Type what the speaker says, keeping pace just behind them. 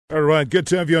All right, good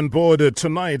to have you on board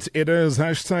tonight. It is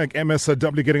hashtag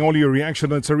MSW, getting all your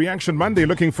reaction. It's a Reaction Monday.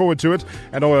 Looking forward to it.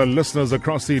 And our listeners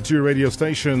across the two radio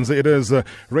stations, it is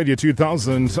Radio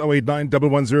 2000, 089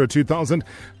 110 2000.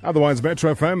 Otherwise,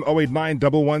 Metro FM, 089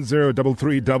 110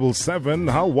 3377.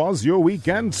 How was your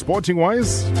weekend,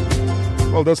 sporting-wise?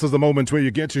 Well, this is the moment where you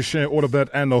get to share all of that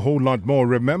and a whole lot more.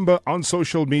 Remember, on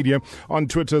social media, on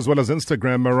Twitter as well as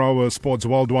Instagram, Marawa Sports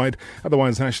Worldwide.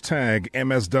 Otherwise, hashtag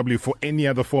MSW for any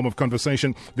other form of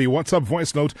conversation. The WhatsApp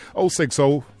voice note,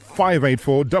 060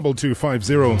 584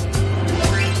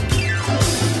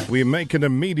 2250. We make an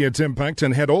immediate impact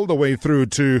and head all the way through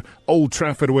to Old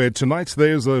Trafford, where tonight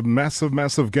there's a massive,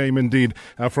 massive game indeed.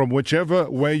 From whichever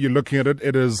way you're looking at it,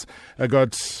 it has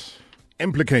got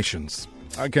implications.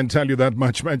 I can tell you that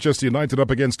much. Manchester United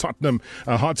up against Tottenham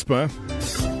Hotspur.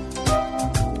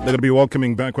 They're going to be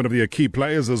welcoming back one of their key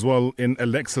players as well in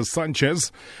Alexis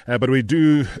Sanchez. But we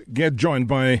do get joined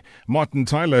by Martin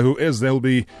Tyler, they'll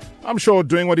be, I'm sure,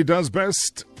 doing what he does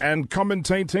best and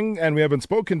commentating. And we haven't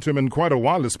spoken to him in quite a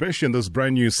while, especially in this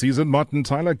brand new season. Martin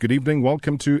Tyler, good evening.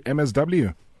 Welcome to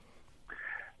MSW.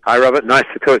 Hi, Robert. Nice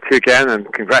to talk to you again,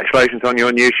 and congratulations on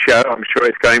your new show. I'm sure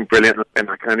it's going brilliant, and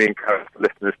I can only encourage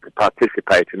listeners to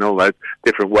participate in all those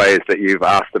different ways that you've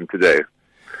asked them to do.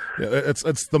 Yeah,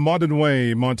 it's the modern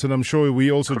way, Martin. I'm sure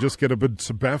we also just get a bit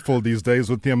baffled these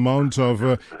days with the amount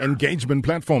of engagement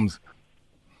platforms.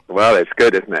 Well, it's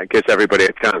good, isn't it? It gives everybody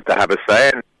a chance to have a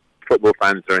say, and football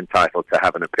fans are entitled to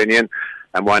have an opinion,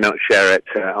 and why not share it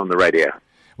on the radio?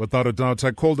 Without a doubt,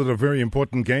 I called it a very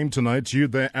important game tonight. You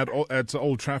there at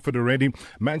Old Trafford already.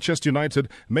 Manchester United,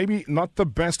 maybe not the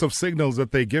best of signals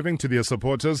that they're giving to their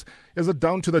supporters. Is it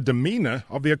down to the demeanour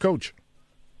of their coach?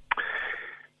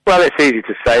 Well, it's easy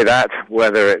to say that,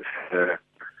 whether it's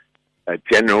a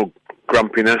general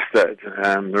grumpiness that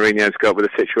Mourinho's got with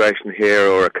the situation here,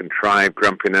 or a contrived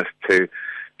grumpiness to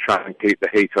try and keep the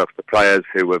heat off the players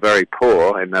who were very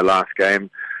poor in their last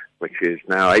game, which is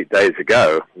now 8 days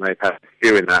ago. They've had a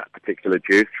few in that particular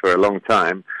juice for a long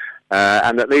time.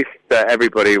 And at least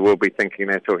everybody will be thinking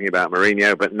they're talking about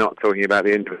Mourinho, but not talking about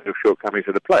the individual shortcomings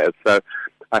of the players. So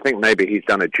I think maybe he's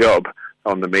done a job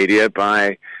on the media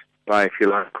by if you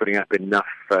like, putting up enough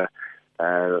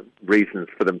reasons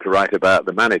for them to write about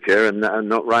the manager and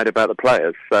not write about the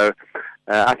players. So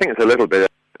I think it's a little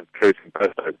bit of truth in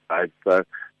both those sides. So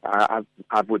I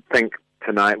would think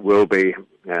tonight will be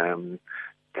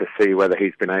to see whether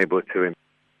he's been able to improve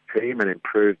the team and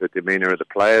improve the demeanour of the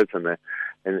players and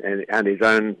his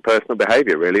own personal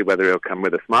behaviour, really, whether he'll come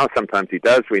with a smile. Sometimes he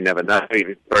does, we never know.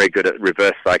 He's very good at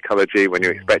reverse psychology. When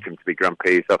you expect him to be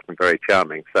grumpy, he's often very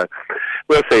charming. So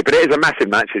we'll see. But it is a massive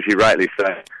match, as you rightly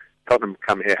say. Tottenham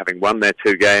come here having won their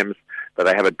 2 games, but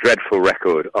they have a dreadful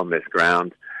record on this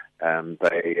ground.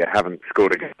 They haven't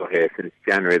scored a goal here since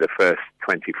January the 1st,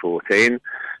 2014.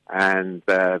 And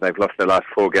they've lost their last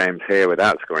 4 games here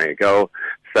without scoring a goal.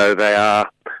 So they are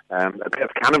a bit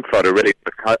of cannon fodder, really,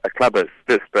 a club as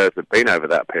Spurs have been over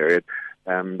that period.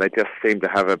 They just seem to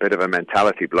have a bit of a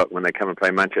mentality block when they come and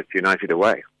play Manchester United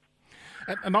away.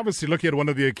 And obviously, looking at one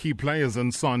of their key players,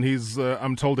 and Son, he's,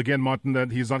 I'm told again, Martin,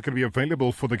 that he's not going to be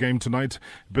available for the game tonight.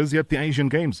 Busy at the Asian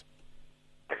Games.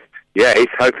 Yeah,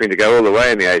 he's hoping to go all the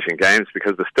way in the Asian Games,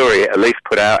 because the story at least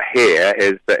put out here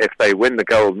is that if they win the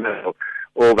gold medal,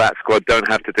 all that squad don't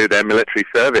have to do their military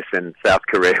service in South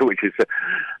Korea, which is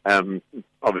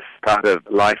obviously part of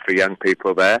life for young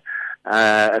people there.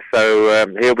 So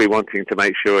he'll be wanting to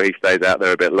make sure he stays out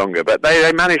there a bit longer. But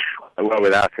they managed well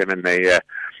without him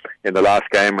in the last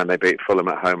game when they beat Fulham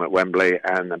at home at Wembley.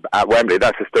 And at Wembley,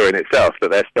 that's a story in itself,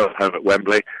 that they're still home at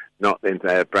Wembley, not in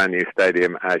their brand new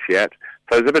stadium as yet.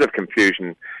 So there's a bit of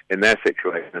confusion in their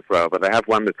situation as well. But they have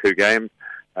won the 2 games.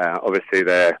 Obviously,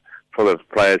 they're full of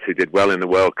players who did well in the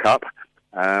World Cup.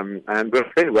 And we'll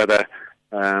see whether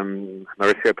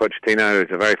Mauricio Pochettino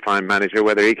is a very fine manager,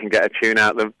 whether he can get a tune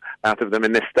out of them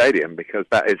in this stadium, because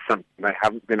that is something they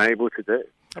haven't been able to do.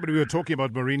 But we were talking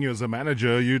about Mourinho as a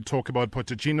manager. You talk about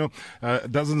Pochettino.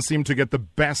 Doesn't seem to get the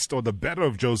best or the better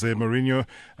of Jose Mourinho,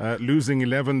 losing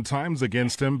 11 times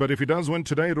against him. But if he does win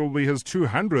today, it will be his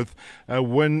 200th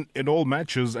win in all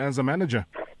matches as a manager.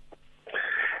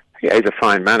 Yeah, he's a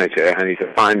fine manager, and he's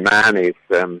a fine man. His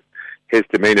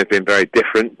demeanour has been very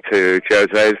different to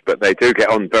Jose's, but they do get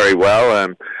on very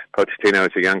well. Pochettino, as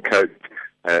a young coach,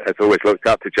 has always looked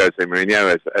up to Jose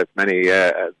Mourinho, as many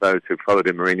those who followed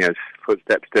in Mourinho's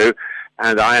footsteps do.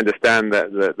 And I understand that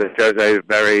Jose is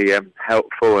very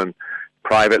helpful, and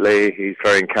privately he's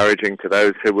very encouraging to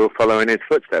those who will follow in his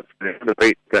footsteps. They're going to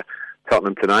beat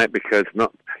Tottenham tonight, because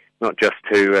not just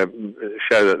to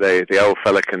show that the old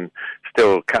fella can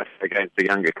still cut against the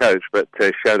younger coach, but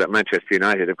to show that Manchester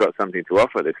United have got something to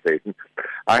offer this season.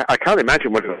 I can't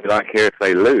imagine what it would be like here if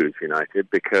they lose, United,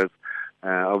 because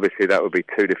obviously that would be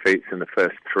 2 defeats in the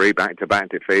first 3 back-to-back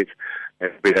defeats.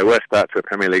 It would be their worst start to a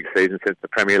Premier League season since the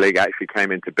Premier League actually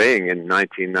came into being in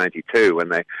 1992 when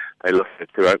they lost the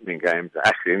 2 opening games.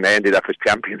 Actually, they ended up as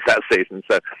champions that season,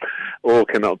 so all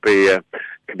cannot be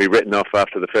can be written off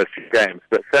after the first few games.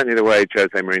 But certainly the way Jose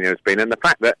Mourinho has been, and the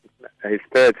fact that his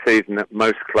 3rd season at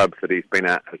most clubs that he's been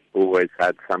at has always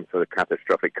had some sort of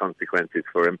catastrophic consequences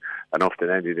for him and often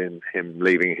ended in him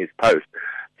leaving his post.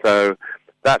 So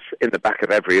that's in the back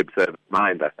of every observer's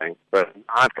mind, I think. But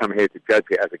I've come here to judge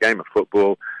it as a game of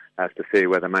football, as to see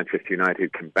whether Manchester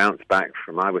United can bounce back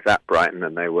from. I was at Brighton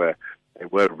and they were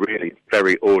really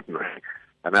very ordinary,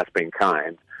 and that's been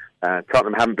kind.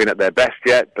 Tottenham haven't been at their best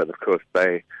yet, but of course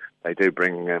they do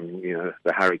bring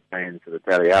the Harry Kanes, the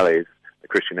Dele Allis, the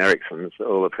Christian Eriksens,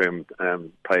 all of whom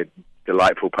played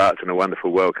delightful parts in a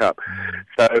wonderful World Cup.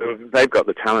 So they've got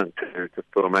the talent to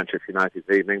spoil Manchester United's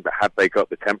evening, but have they got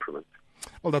the temperament?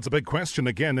 Well, that's a big question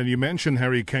again. And you mentioned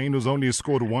Harry Kane, who's only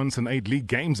scored once in 8 league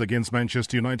games against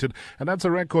Manchester United. And that's a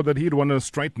record that he'd want to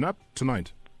straighten up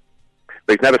tonight.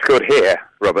 But he's never scored here,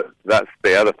 Robert. That's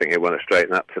the other thing he'd want to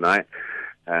straighten up tonight.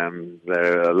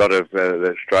 There are a lot of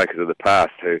the strikers of the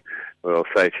past who will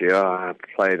say to you, I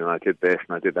played and I did this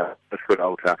and I did that. That's at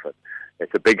Old Trafford.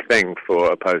 It's a big thing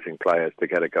for opposing players to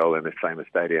get a goal in this famous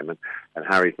stadium, and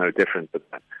Harry's no different to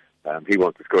that. He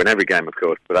wants to score in every game, of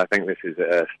course, but I think this is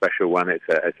a special one.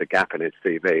 It's a gap in his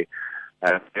CV.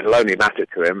 It'll only matter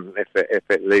to him if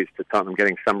it leads to Tottenham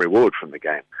getting some reward from the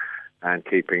game and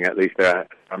keeping at least their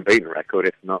unbeaten record,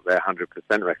 if not their 100%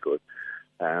 record.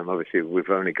 Obviously, we've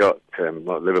only got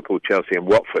Liverpool, Chelsea and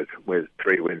Watford with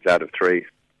 3 wins out of 3.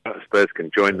 Spurs can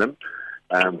join them.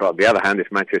 But on the other hand,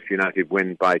 if Manchester United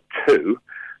win by 2,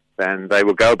 then they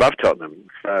will go above Tottenham.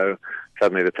 So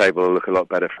suddenly the table will look a lot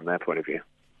better from their point of view.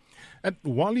 And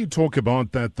while you talk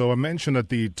about that, though, I mentioned at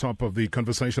the top of the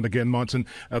conversation again, Martin,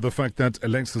 the fact that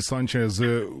Alexis Sanchez,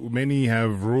 many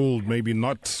have ruled maybe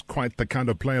not quite the kind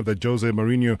of player that Jose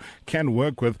Mourinho can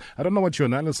work with. I don't know what your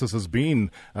analysis has been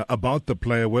about the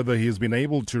player, whether he's been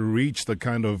able to reach the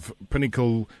kind of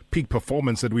pinnacle peak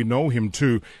performance that we know him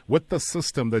to with the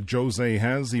system that Jose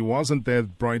has. He wasn't there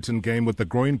at Brighton game with the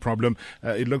groin problem.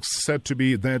 It looks set to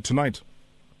be there tonight.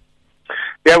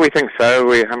 Yeah, we think so.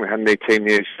 We haven't had any team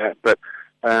news yet, but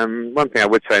one thing I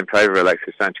would say in favour of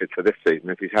Alexis Sanchez for this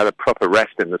season is he's had a proper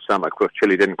rest in the summer. Of course,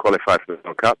 Chile didn't qualify for the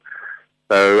World Cup,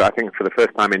 so I think for the first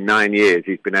time in 9 years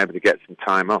he's been able to get some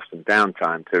time off, some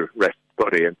downtime to rest his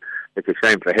body, and it's a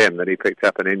shame for him that he picked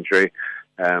up an injury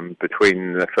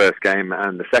between the first game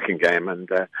and the second game, and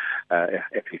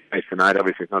if he plays tonight,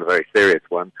 obviously it's not a very serious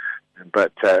one.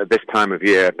 But this time of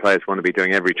year, players want to be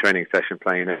doing every training session,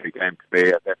 playing every game to be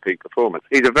at their peak performance.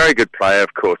 He's a very good player,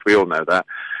 of course, we all know that.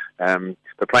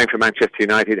 But playing for Manchester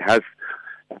United has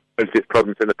posed its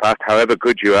problems in the past. However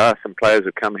good you are, some players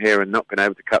have come here and not been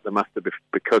able to cut the mustard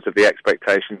because of the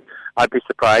expectation. I'd be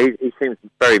surprised. He seems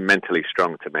very mentally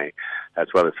strong to me, as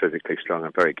well as physically strong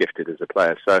and very gifted as a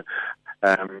player. So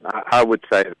I would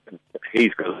say he's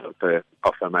got a lot to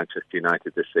offer Manchester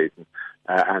United this season.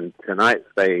 And tonight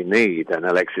they need an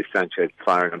Alexis Sanchez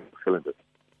firing on all cylinders.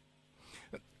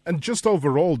 And just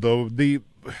overall, though, the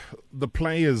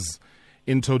players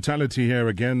in totality here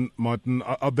again, Martin,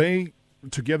 are they,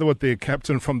 together with their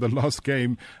captain from the last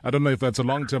game, I don't know if that's a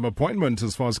long-term appointment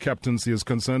as far as captaincy is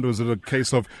concerned, or is it a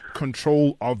case of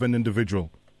control of an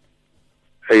individual?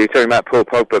 So you're talking about Paul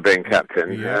Pogba being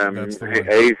captain. Yeah, that's the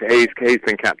one. He's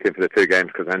been captain for the 2 games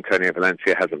because Antonio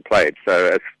Valencia hasn't played. So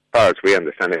as far as we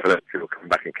understand it, Valencia will come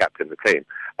back and captain the team,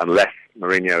 unless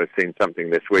Mourinho has seen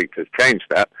something this week to change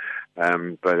that.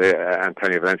 But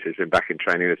Antonio Valencia has been back in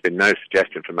training. There's been no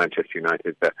suggestion from Manchester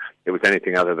United that it was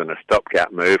anything other than a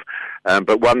stopgap move,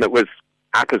 but one that was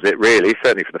apposite, really,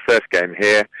 certainly for the first game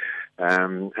here.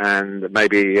 And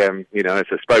maybe, as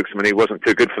a spokesman, he wasn't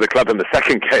too good for the club in the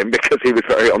second game because he was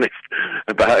very honest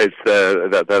about his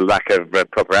the lack of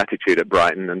proper attitude at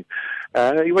Brighton. And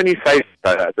when you say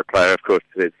that as a player, of course,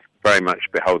 it's very much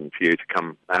beholden to you to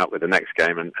come out with the next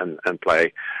game and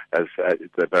play as at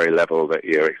the very level that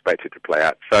you're expected to play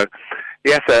at. So,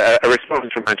 yes, a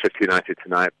response from Manchester United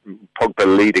tonight,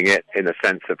 Pogba leading it in a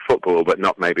sense of football, but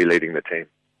not maybe leading the team.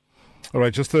 All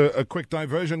right, just a quick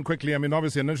diversion quickly. I mean,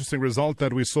 obviously an interesting result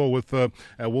that we saw with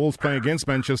Wolves playing against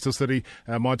Manchester City.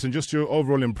 Martin, just your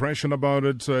overall impression about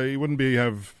it. It wouldn't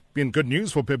have been good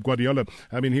news for Pep Guardiola.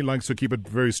 I mean, he likes to keep it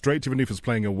very straight, even if he's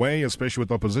playing away, especially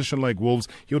with opposition like Wolves.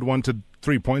 He would wanted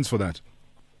 3 points for that.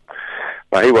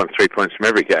 Well, he wants 3 points from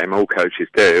every game. All coaches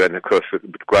do, and of course,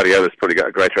 Guardiola's probably got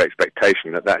a greater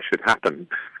expectation that that should happen.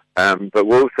 But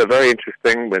Wolves are very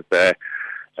interesting with their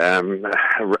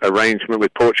arrangement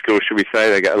with Portugal, should we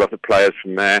say. They get a lot of players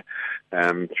from there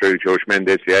through George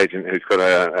Mendes, the agent, who's got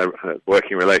a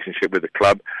working relationship with the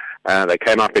club. They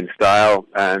came up in style,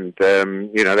 and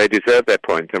they deserve their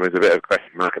point. There was a bit of a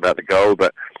question mark about the goal,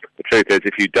 but the truth is,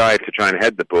 if you dive to try and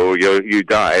head the ball, you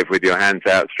dive with your hands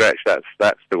outstretched.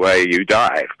 That's the way you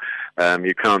dive.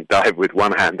 You can't dive with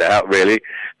one hand out, really,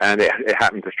 and it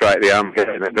happened to strike the arm.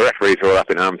 The referees are all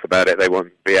up in arms about it. They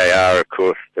want VAR, of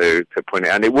course, to point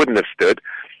it, and it wouldn't have stood.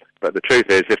 But the truth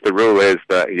is, if the rule is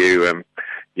that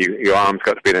your arm's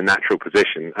got to be in a natural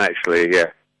position, actually,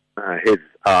 his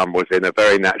arm was in a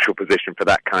very natural position for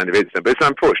that kind of incident. But it's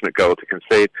an unfortunate goal to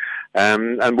concede,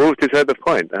 and Wolves deserve the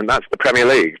point, and that's the Premier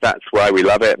League. That's why we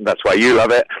love it, and that's why you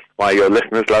love it, why your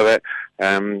listeners love it.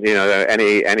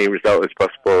 Any result is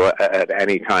possible at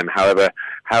any time, however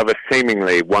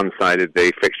seemingly one-sided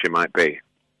the fixture might be.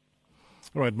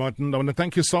 All right, Martin, I want to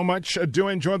thank you so much. Do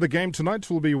enjoy the game tonight.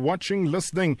 We'll be watching,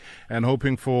 listening, and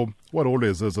hoping for what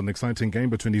always is an exciting game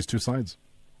between these two sides.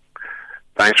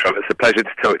 Thanks, Rob. It's a pleasure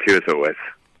to talk to you as always.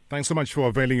 Thanks so much for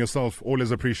availing yourself.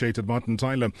 Always appreciated. Martin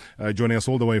Tyler joining us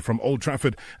all the way from Old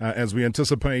Trafford as we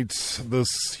anticipate this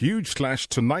huge clash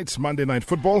tonight, Monday Night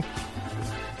Football.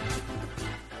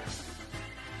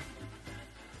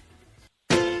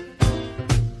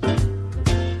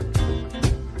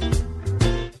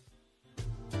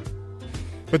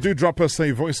 But do drop us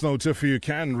a voice note if you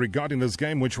can regarding this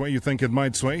game, which way you think it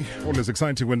might sway. Always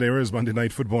exciting when there is Monday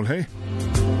Night Football, hey?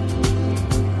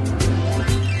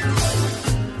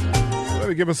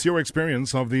 Give us your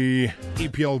experience of the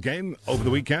EPL game over the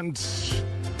weekend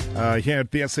here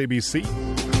at the SABC.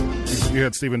 You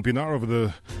had Stephen Pinar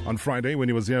on Friday when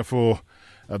he was here for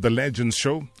the Legends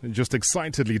show, just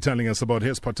excitedly telling us about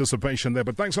his participation there.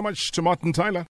 But thanks so much to Martin Tyler.